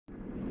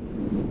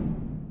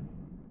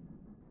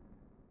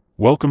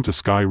Welcome to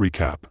Sky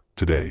Recap.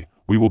 Today,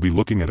 we will be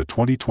looking at a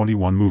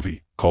 2021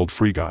 movie called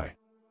Free Guy.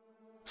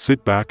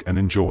 Sit back and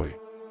enjoy.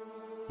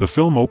 The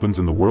film opens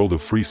in the world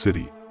of Free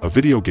City, a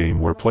video game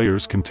where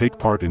players can take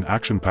part in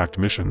action-packed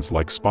missions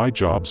like spy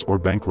jobs or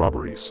bank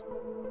robberies.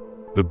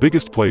 The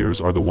biggest players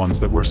are the ones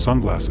that wear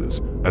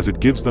sunglasses, as it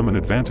gives them an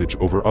advantage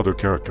over other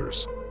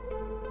characters.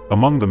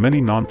 Among the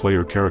many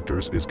non-player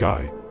characters is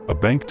Guy, a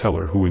bank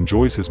teller who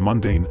enjoys his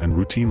mundane and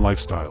routine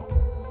lifestyle.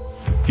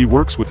 He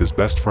works with his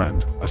best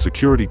friend, a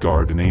security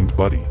guard named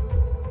Buddy.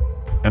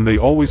 And they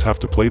always have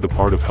to play the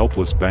part of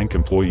helpless bank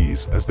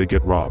employees as they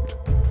get robbed.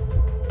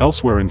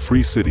 Elsewhere in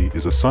Free City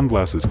is a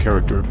sunglasses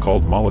character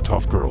called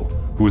Molotov Girl,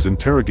 who is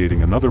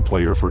interrogating another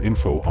player for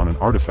info on an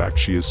artifact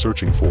she is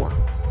searching for.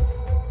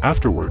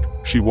 Afterward,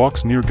 she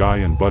walks near Guy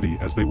and Buddy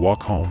as they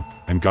walk home,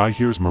 and Guy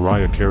hears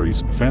Mariah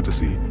Carey's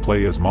Fantasy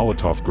play as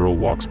Molotov Girl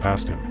walks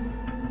past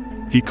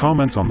him. He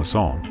comments on the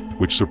song,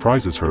 which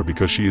surprises her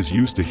because she is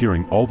used to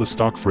hearing all the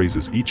stock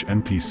phrases each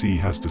NPC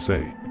has to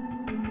say.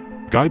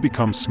 Guy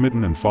becomes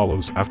smitten and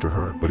follows after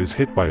her but is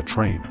hit by a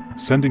train,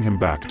 sending him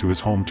back to his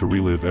home to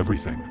relive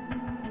everything.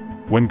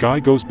 When Guy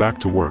goes back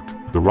to work,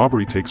 the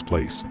robbery takes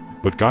place,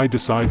 but Guy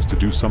decides to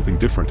do something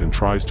different and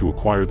tries to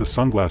acquire the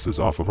sunglasses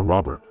off of a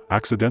robber,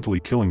 accidentally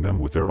killing them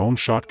with their own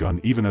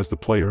shotgun even as the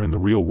player in the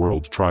real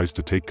world tries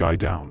to take Guy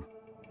down.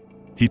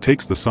 He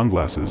takes the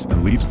sunglasses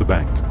and leaves the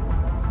bank.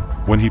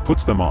 When he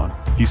puts them on,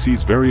 he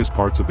sees various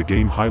parts of the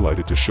game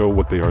highlighted to show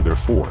what they are there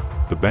for,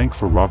 the bank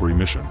for robbery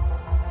mission.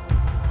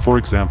 For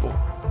example,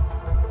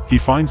 he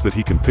finds that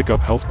he can pick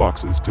up health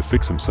boxes to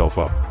fix himself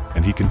up,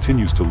 and he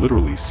continues to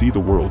literally see the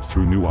world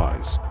through new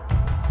eyes.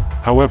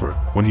 However,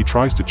 when he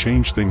tries to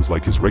change things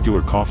like his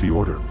regular coffee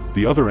order,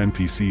 the other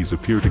NPCs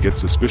appear to get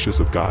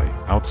suspicious of Guy.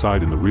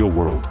 Outside in the real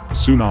world,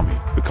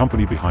 Tsunami, the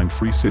company behind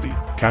Free City,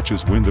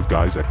 catches wind of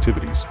Guy's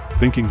activities,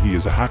 thinking he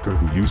is a hacker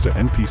who used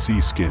an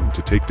NPC skin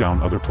to take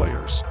down other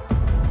players.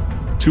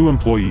 Two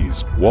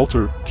employees,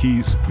 Walter,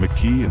 Keys,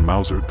 McKee and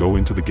Mauser go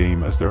into the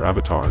game as their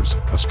avatars,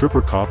 a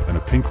stripper cop and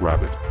a pink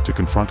rabbit, to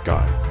confront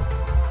Guy.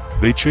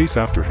 They chase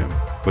after him,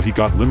 but he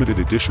got limited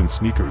edition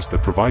sneakers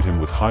that provide him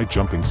with high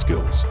jumping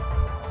skills.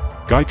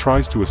 Guy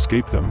tries to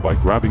escape them by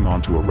grabbing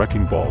onto a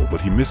wrecking ball but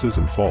he misses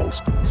and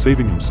falls,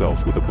 saving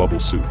himself with a bubble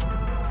suit.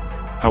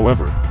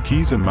 However,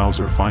 Keys and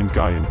Mauser find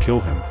Guy and kill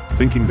him,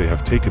 thinking they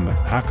have taken the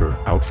hacker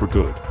out for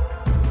good.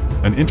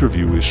 An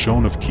interview is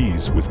shown of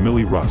Keys with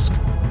Millie Rusk,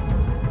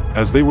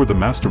 as they were the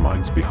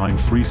masterminds behind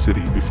Free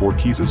City before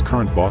Keys'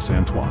 current boss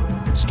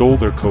Antoine stole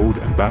their code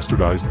and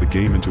bastardized the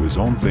game into his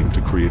own thing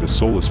to create a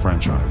soulless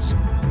franchise.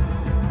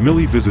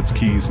 Millie visits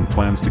Keys and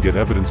plans to get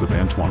evidence of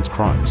Antoine's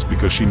crimes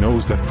because she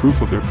knows that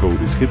proof of their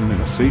code is hidden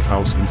in a safe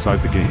house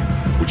inside the game,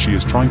 which she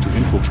is trying to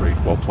infiltrate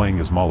while playing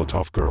as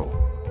Molotov Girl.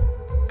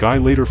 Guy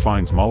later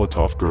finds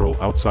Molotov Girl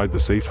outside the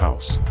safe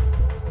house.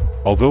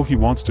 Although he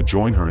wants to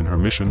join her in her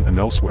mission and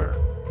elsewhere,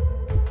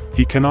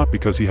 he cannot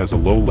because he has a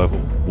low level,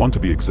 1 to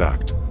be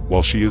exact,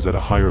 while she is at a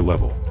higher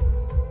level.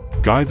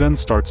 Guy then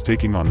starts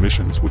taking on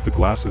missions with the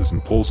glasses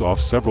and pulls off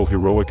several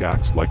heroic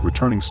acts like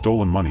returning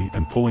stolen money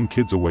and pulling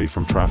kids away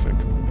from traffic.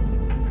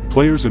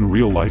 Players in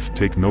real life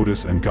take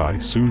notice and Guy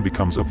soon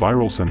becomes a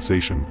viral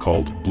sensation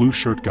called Blue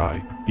Shirt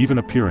Guy, even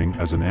appearing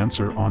as an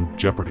answer on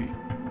Jeopardy!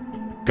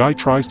 Guy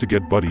tries to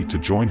get Buddy to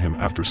join him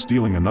after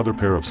stealing another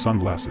pair of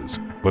sunglasses,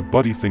 but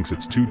Buddy thinks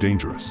it's too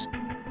dangerous.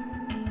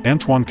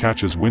 Antoine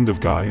catches wind of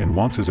Guy and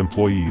wants his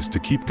employees to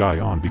keep Guy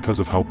on because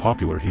of how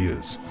popular he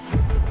is.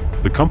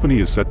 The company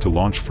is set to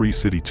launch Free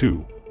City 2,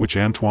 which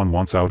Antoine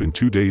wants out in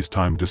 2 days'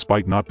 time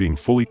despite not being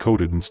fully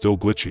coded and still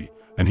glitchy,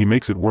 and he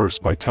makes it worse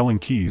by telling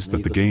Keys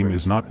that the game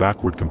is not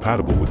backward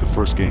compatible with the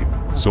first game,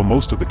 so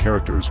most of the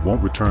characters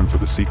won't return for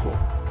the sequel.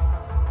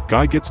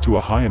 Guy gets to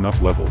a high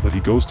enough level that he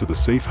goes to the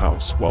safe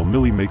house while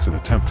Millie makes an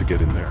attempt to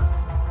get in there.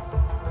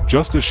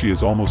 Just as she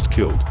is almost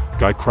killed,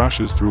 Guy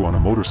crashes through on a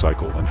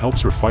motorcycle and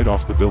helps her fight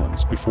off the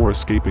villains before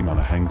escaping on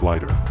a hang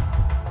glider.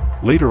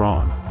 Later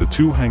on, the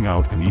two hang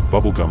out and eat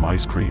bubblegum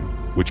ice cream,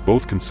 which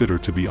both consider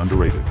to be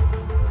underrated.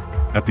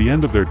 At the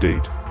end of their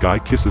date, Guy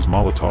kisses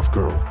Molotov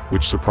Girl,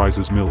 which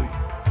surprises Millie.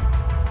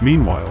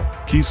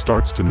 Meanwhile, Keys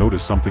starts to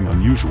notice something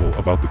unusual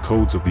about the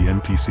codes of the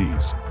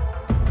NPCs.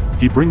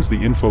 He brings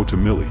the info to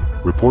Millie,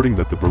 reporting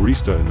that the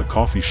barista in the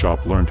coffee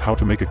shop learned how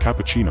to make a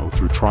cappuccino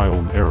through trial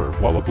and error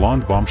while a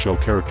blonde bombshell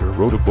character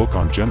wrote a book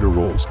on gender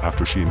roles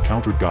after she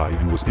encountered Guy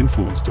and was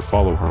influenced to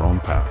follow her own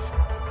path.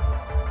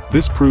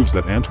 This proves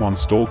that Antoine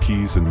stole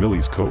Keys and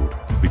Millie's code,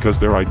 because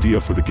their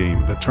idea for the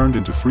game that turned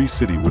into Free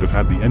City would have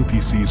had the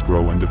NPCs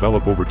grow and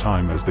develop over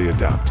time as they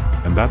adapt,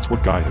 and that's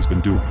what Guy has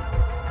been doing.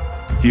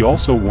 He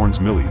also warns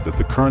Millie that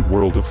the current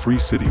world of Free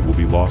City will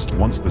be lost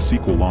once the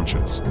sequel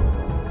launches.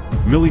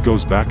 Millie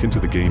goes back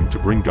into the game to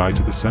bring Guy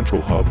to the central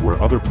hub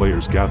where other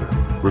players gather,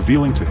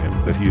 revealing to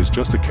him that he is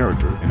just a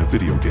character in a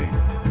video game.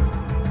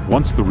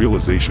 Once the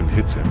realization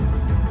hits him,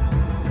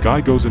 Guy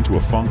goes into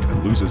a funk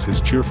and loses his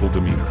cheerful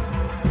demeanor.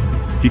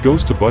 He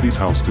goes to Buddy's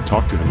house to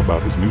talk to him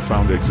about his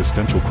newfound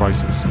existential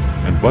crisis,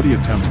 and Buddy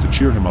attempts to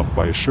cheer him up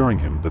by assuring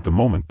him that the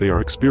moment they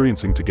are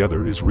experiencing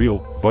together is real.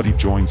 Buddy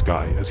joins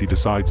Guy as he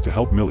decides to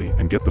help Millie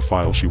and get the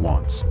file she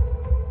wants.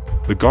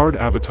 The guard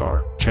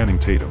avatar, Channing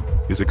Tatum,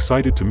 is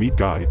excited to meet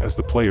Guy as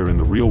the player in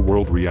the real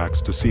world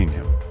reacts to seeing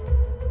him.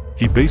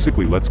 He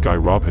basically lets Guy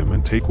rob him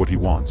and take what he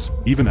wants,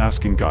 even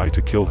asking Guy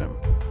to kill him.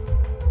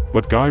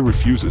 But Guy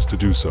refuses to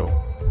do so.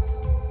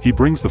 He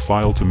brings the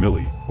file to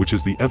Millie, which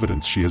is the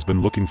evidence she has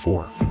been looking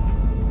for.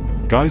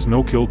 Guy's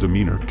no-kill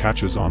demeanor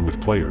catches on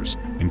with players,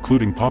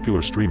 including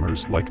popular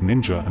streamers like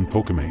Ninja and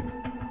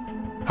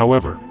Pokimane.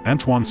 However,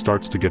 Antoine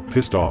starts to get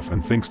pissed off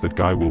and thinks that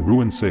Guy will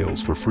ruin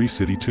sales for Free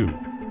City 2.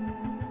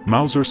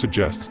 Mouser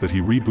suggests that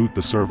he reboot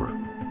the server.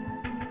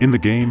 In the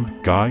game,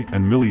 Guy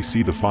and Millie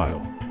see the file,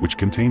 which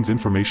contains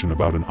information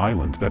about an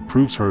island that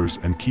proves hers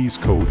and Key's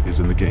code is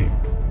in the game.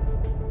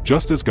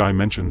 Just as Guy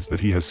mentions that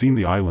he has seen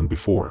the island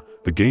before,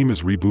 the game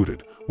is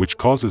rebooted, which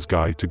causes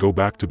Guy to go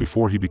back to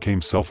before he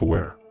became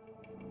self-aware.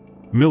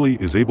 Millie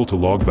is able to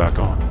log back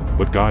on,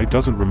 but Guy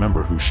doesn't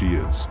remember who she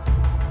is.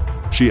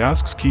 She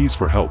asks Keys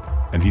for help,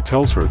 and he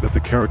tells her that the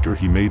character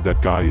he made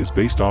that Guy is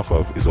based off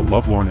of is a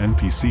lovelorn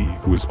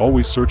NPC who is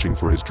always searching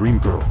for his dream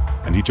girl,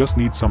 and he just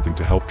needs something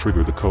to help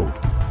trigger the code.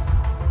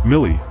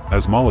 Millie,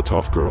 as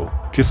Molotov Girl,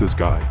 kisses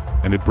Guy,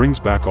 and it brings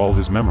back all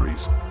his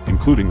memories,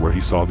 including where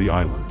he saw the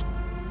island.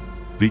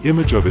 The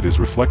image of it is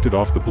reflected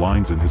off the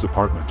blinds in his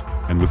apartment,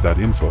 and with that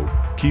info,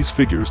 Keys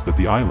figures that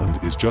the island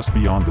is just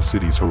beyond the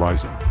city's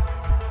horizon.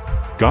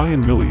 Guy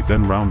and Millie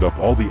then round up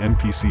all the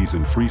NPCs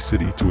in Free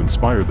City to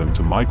inspire them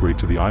to migrate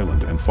to the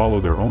island and follow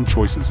their own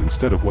choices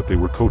instead of what they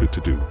were coded to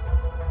do.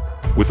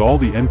 With all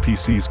the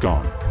NPCs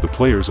gone, the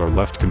players are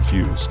left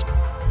confused.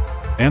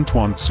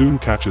 Antoine soon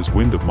catches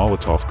wind of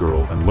Molotov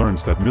Girl and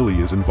learns that Millie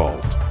is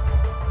involved.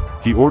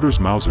 He orders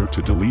Mouser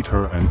to delete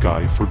her and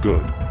Guy for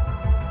good.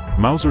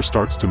 Mouser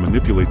starts to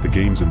manipulate the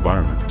game's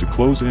environment to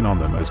close in on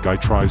them as Guy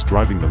tries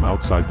driving them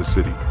outside the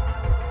city.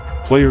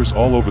 Players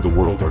all over the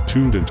world are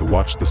tuned in to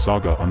watch the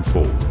saga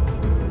unfold.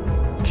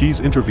 Keys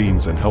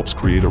intervenes and helps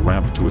create a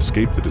ramp to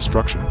escape the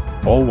destruction,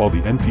 all while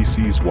the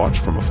NPCs watch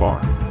from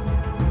afar.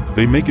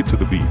 They make it to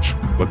the beach,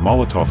 but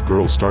Molotov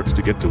Girl starts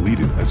to get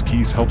deleted as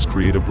Keys helps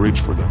create a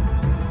bridge for them.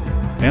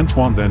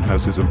 Antoine then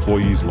has his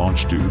employees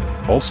launch Dude,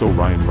 also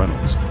Ryan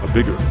Reynolds, a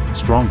bigger,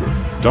 stronger,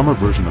 dumber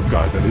version of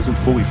Guy that isn't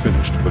fully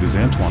finished but is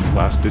Antoine's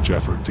last-ditch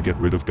effort to get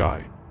rid of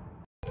Guy.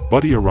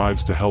 Buddy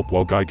arrives to help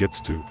while Guy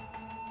gets to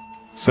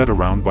set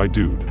around by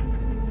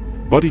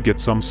Dude. Buddy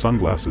gets some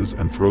sunglasses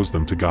and throws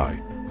them to Guy,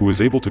 who is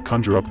able to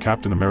conjure up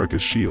Captain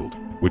America's shield,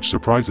 which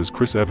surprises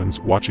Chris Evans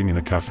watching in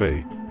a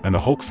cafe, and a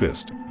Hulk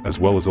fist, as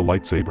well as a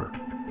lightsaber.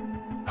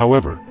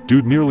 However,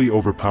 Dude nearly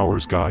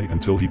overpowers Guy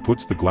until he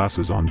puts the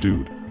glasses on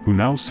Dude, who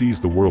now sees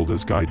the world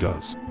as Guy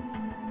does.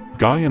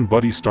 Guy and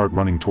Buddy start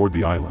running toward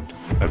the island,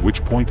 at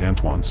which point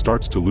Antoine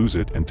starts to lose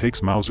it and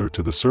takes Mouser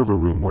to the server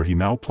room where he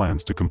now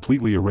plans to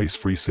completely erase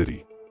Free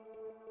City.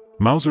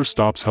 Mouser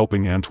stops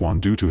helping Antoine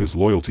due to his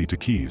loyalty to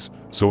Keys,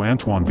 so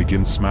Antoine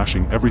begins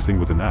smashing everything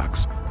with an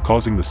axe,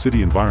 causing the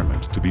city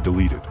environment to be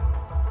deleted.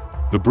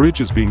 The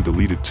bridge is being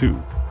deleted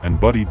too, and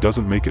Buddy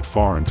doesn't make it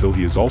far until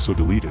he is also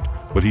deleted,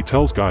 but he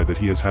tells Guy that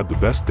he has had the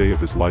best day of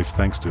his life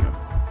thanks to him.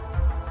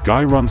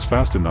 Guy runs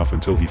fast enough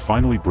until he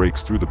finally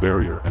breaks through the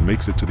barrier and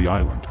makes it to the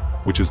island,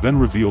 which is then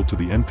revealed to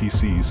the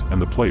NPCs and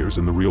the players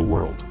in the real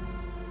world.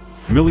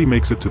 Millie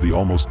makes it to the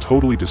almost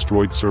totally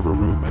destroyed server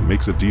room and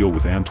makes a deal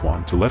with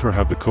Antoine to let her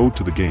have the code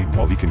to the game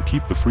while he can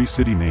keep the Free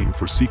City name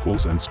for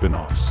sequels and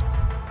spin-offs.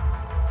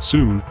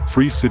 Soon,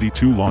 Free City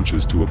 2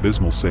 launches to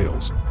abysmal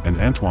sales,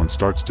 and Antoine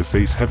starts to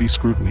face heavy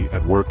scrutiny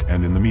at work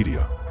and in the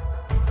media.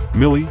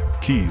 Millie,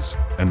 Keys,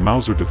 and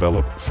Mouser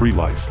develop Free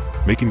Life,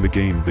 making the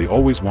game they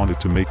always wanted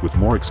to make with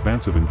more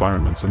expansive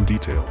environments and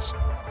details.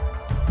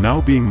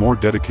 Now being more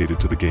dedicated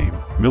to the game,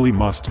 Millie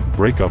must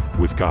break up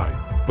with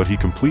Guy, but he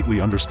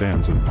completely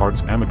understands and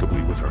parts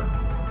amicably with her.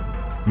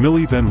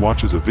 Millie then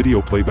watches a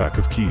video playback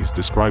of Keys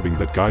describing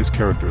that Guy's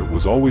character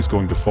was always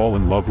going to fall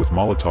in love with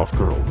Molotov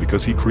Girl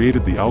because he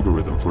created the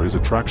algorithm for his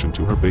attraction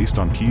to her based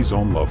on Keys'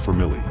 own love for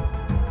Millie.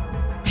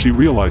 She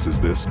realizes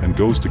this and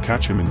goes to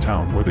catch him in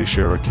town where they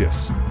share a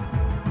kiss.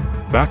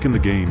 Back in the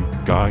game,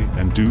 Guy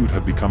and Dude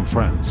have become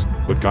friends,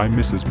 but Guy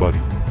misses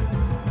Buddy.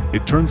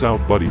 It turns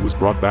out Buddy was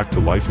brought back to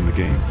life in the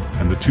game,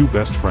 and the two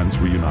best friends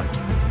reunite.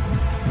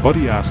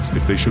 Buddy asks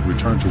if they should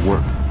return to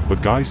work,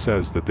 but Guy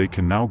says that they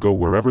can now go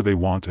wherever they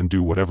want and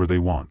do whatever they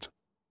want.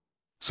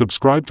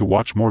 Subscribe to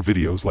watch more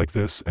videos like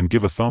this and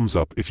give a thumbs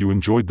up if you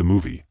enjoyed the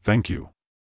movie. Thank you.